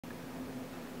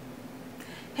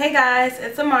Hey guys,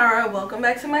 it's Amara. Welcome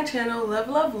back to my channel,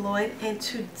 Love Lloyd, and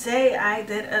today I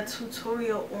did a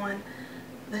tutorial on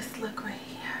this look right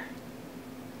here.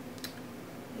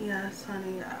 Yes,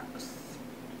 honey, yes.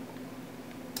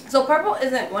 So purple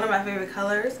isn't one of my favorite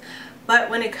colors, but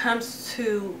when it comes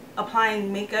to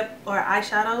applying makeup or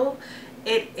eyeshadow,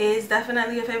 it is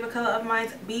definitely a favorite color of mine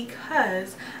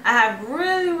because I have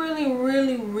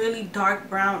really dark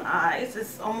brown eyes.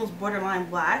 It's almost borderline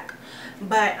black,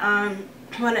 but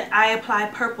when I apply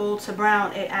purple to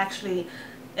brown, it actually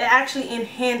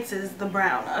enhances the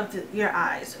brown of your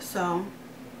eyes. So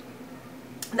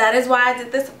that is why I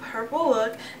did this purple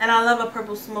look, and I love a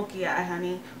purple smoky eye,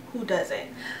 honey. Who doesn't?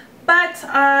 But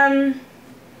I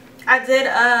did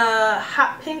a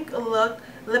hot pink look.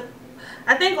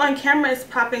 I think on camera it's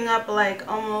popping up like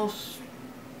almost,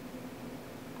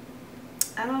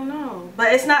 I don't know,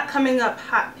 but it's not coming up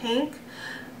hot pink.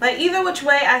 But either which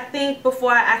way, I think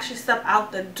before I actually step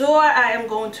out the door, I am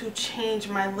going to change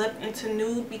my lip into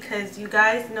nude, because you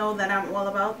guys know that I'm all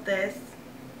about this.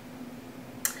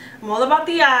 I'm all about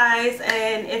the eyes,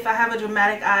 and if I have a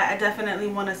dramatic eye, I definitely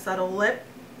want a subtle lip.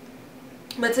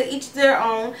 But to each their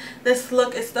own. This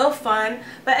look is still fun.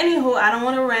 But anywho, I don't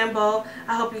want to ramble.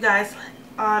 I hope you guys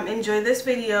enjoy this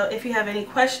video. If you have any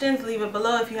questions, leave it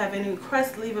below. If you have any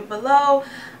requests, leave it below.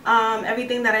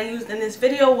 Everything that I used in this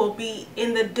video will be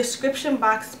in the description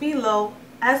box below,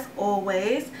 as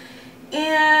always.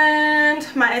 And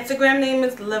my Instagram name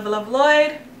is Love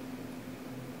Lloyd.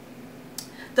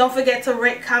 Don't forget to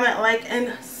rate, comment, like,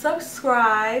 and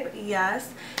subscribe.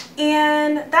 Yes.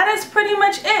 And that is pretty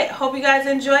much it. Hope you guys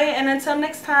enjoy it, and until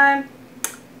next time,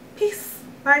 peace.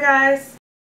 Bye guys.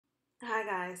 Hi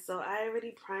guys, so I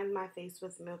already primed my face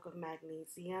with Milk of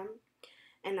Magnesium,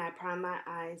 and I primed my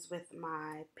eyes with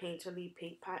my Painterly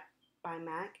Paint Pot by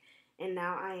MAC, and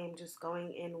now I am just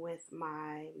going in with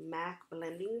my MAC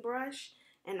blending brush,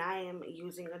 and I am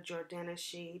using a Jordana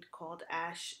shade called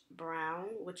Ash Brown,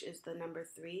 which is the number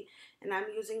 3, and I'm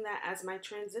using that as my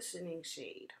transitioning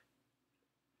shade.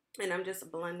 And I'm just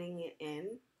blending it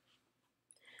in,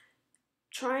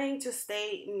 trying to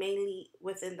stay mainly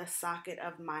within the socket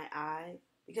of my eye,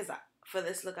 because for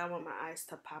this look I want my eyes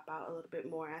to pop out a little bit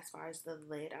more. As far as the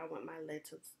lid, I want my lid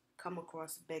to come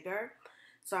across bigger,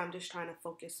 so I'm just trying to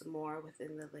focus more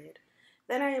within the lid.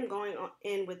 Then I am going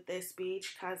in with this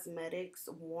BH Cosmetics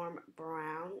Warm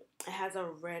Brown. It has a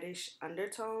reddish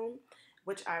undertone,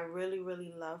 which I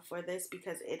really love for this,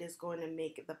 because it is going to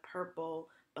make the purple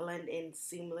blend in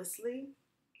seamlessly.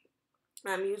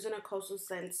 I'm using a Coastal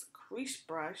Scents crease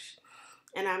brush,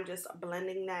 and I'm just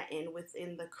blending that in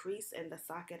within the crease and the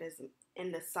socket is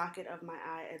in the socket of my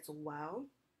eye as well.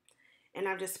 And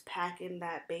I'm just packing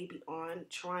that baby on,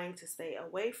 trying to stay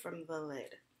away from the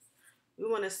lid. We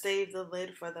want to save the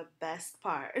lid for the best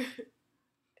part.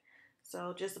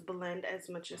 So just blend as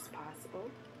much as possible.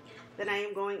 Then I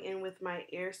am going in with my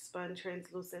Airspun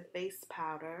Translucent Face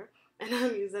Powder, and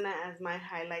I'm using it as my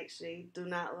highlight shade. Do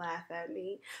not laugh at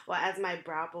me. Or as my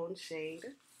brow bone shade.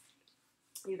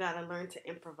 You gotta learn to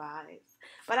improvise.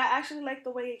 But I actually like the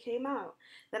way it came out.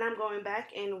 Then I'm going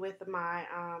back in with my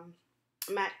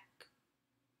MAC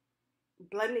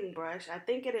blending brush. I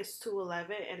think it is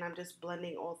 211, and I'm just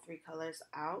blending all 3 colors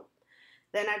out.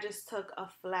 Then I just took a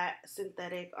flat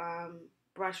synthetic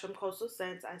brush from Coastal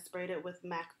Scents. I sprayed it with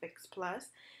MAC Fix Plus,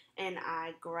 and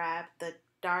I grabbed the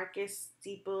darkest,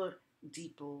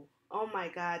 oh my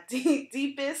god,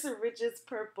 deepest, richest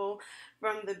purple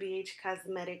from the BH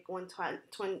Cosmetic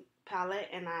 120 palette,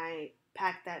 and I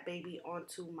packed that baby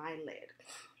onto my lid.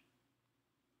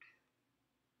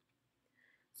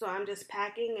 So I'm just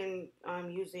packing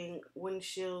and using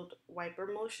windshield wiper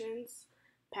motions.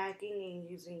 Packing and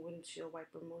using windshield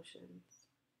wiper motions.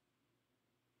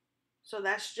 So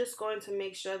that's just going to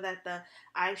make sure that the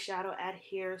eyeshadow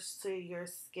adheres to your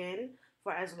skin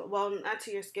for as well, not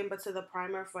to your skin, but to the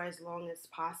primer for as long as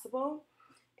possible.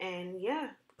 And yeah,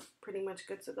 pretty much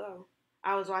good to go.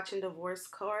 I was watching Divorce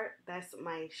Court. That's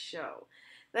my show.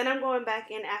 Then I'm going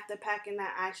back in after packing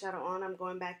that eyeshadow on. I'm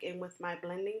going back in with my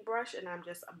blending brush, and I'm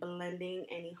just blending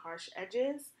any harsh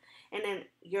edges. And then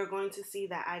you're going to see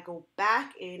that I go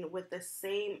back in with the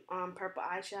same purple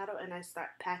eyeshadow, and I start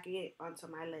packing it onto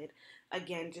my lid.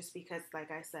 Again, just because,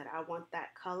 like I said, I want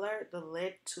that color, the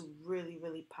lid, to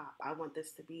really pop. I want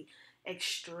this to be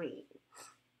extreme.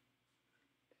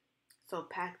 So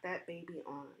pack that baby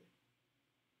on.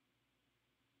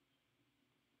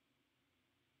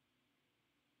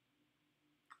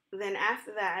 Then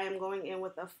after that, I am going in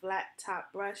with a flat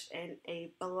top brush and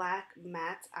a black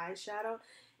matte eyeshadow.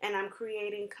 And I'm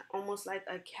creating almost like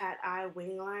a cat eye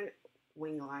wing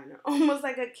liner. Almost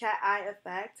like a cat eye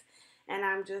effect. And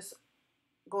I'm just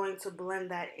going to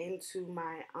blend that into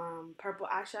my purple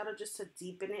eyeshadow just to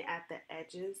deepen it at the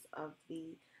edges of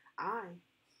the eye.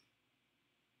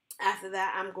 After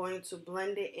that, I'm going to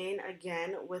blend it in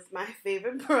again with my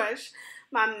favorite brush,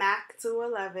 my MAC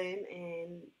 211,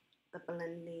 and the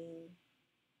blending.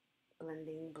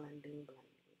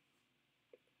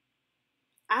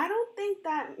 I don't think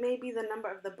that may be the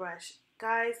number of the brush.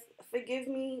 Guys, forgive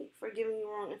me for giving you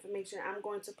wrong information. I'm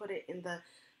going to put it in the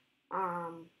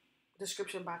um,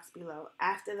 description box below.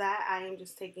 After that, I am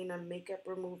just taking a makeup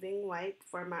removing wipe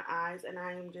for my eyes, and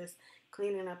I am just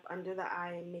cleaning up under the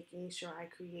eye and making sure I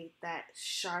create that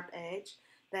sharp edge.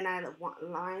 Then I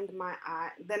lined my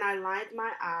eye. Then I lined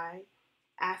my eye.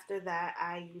 After that,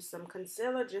 I used some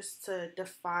concealer just to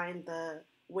define the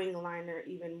wing liner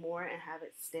even more and have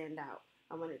it stand out.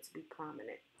 I want it to be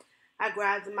prominent. I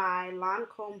grabbed my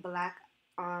Lancome black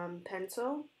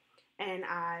pencil and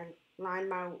I lined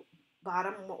my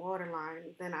bottom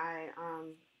waterline. Then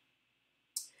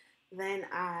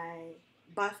I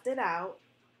buffed it out.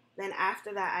 Then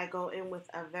after that, I go in with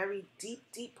a very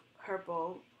deep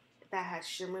purple that has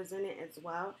shimmers in it as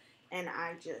well, and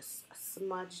I just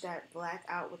smudge that black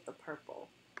out with the purple,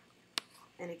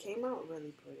 and it came out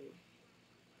really pretty.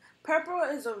 Purple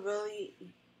is a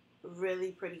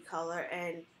really pretty color,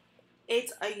 and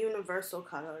it's a universal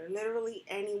color. Literally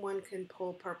anyone can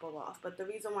pull purple off. But the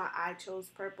reason why I chose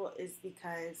purple is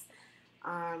because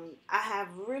I have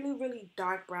really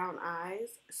dark brown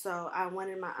eyes, so I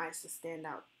wanted my eyes to stand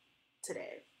out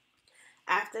today.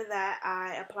 After that,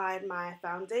 I applied my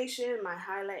foundation, my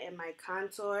highlight, and my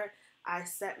contour. I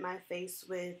set my face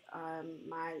with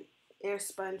my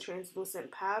Airspun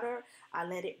translucent powder. I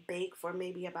let it bake for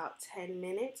maybe about 10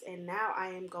 minutes, and now I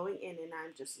am going in and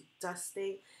I'm just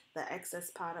dusting the excess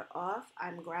powder off.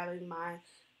 I'm grabbing my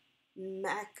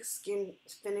MAC skin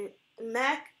finish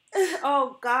MAC.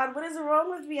 Oh God, what is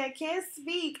wrong with me? I can't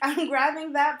speak. I'm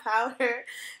grabbing that powder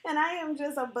and I am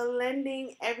just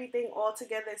blending everything all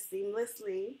together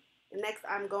seamlessly. Next,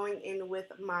 I'm going in with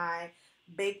my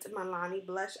baked Milani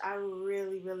blush. I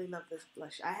really love this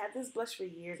blush. I had this blush for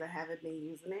years. I haven't been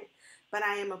using it, but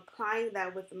I am applying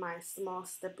that with my small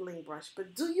stippling brush.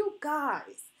 But do you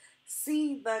guys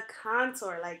see the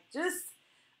contour? Like, just,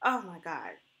 oh my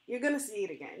God. You're going to see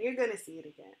it again. You're going to see it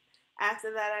again.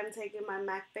 After that, I'm taking my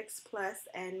MAC Fix Plus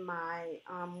and my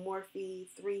Morphe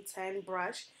 310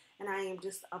 brush, and I am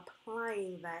just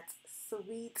applying that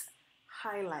sweet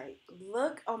highlight.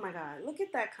 Look, oh my God, look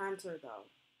at that contour though.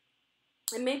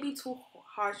 It may be too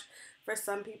harsh for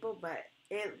some people, but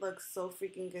it looks so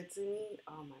freaking good to me.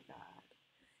 Oh my God.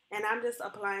 And I'm just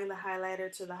applying the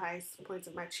highlighter to the highest points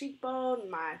of my cheekbone,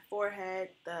 my forehead,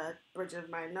 the bridge of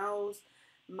my nose,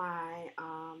 my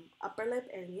upper lip,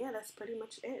 and yeah, that's pretty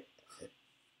much it.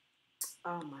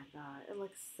 Oh my God, it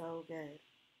looks so good.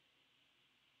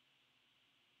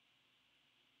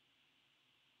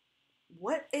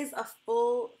 What is a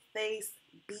full face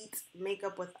beat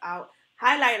makeup without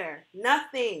highlighter?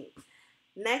 Nothing.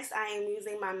 Next, I am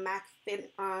using my MAC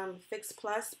Fix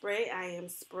Plus spray. I am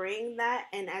spraying that,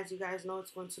 and as you guys know,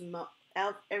 it's going to melt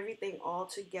out everything all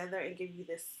together and give you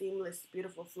this seamless,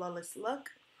 beautiful, flawless look.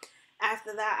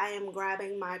 After that, I am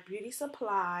grabbing my Beauty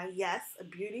Supply, yes, a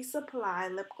Beauty Supply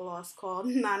lip gloss called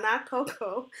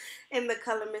Nanacoco in the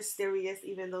color Mysterious,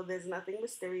 even though there's nothing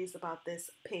mysterious about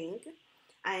this pink.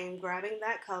 I am grabbing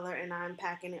that color and I'm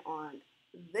packing it on.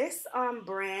 This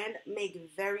brand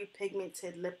make very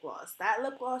pigmented lip gloss. That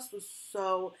lip gloss was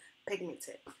so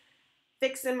pigmented.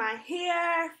 Fixing my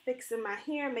hair,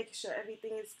 making sure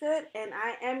everything is good, and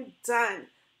I am done.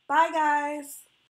 Bye, guys.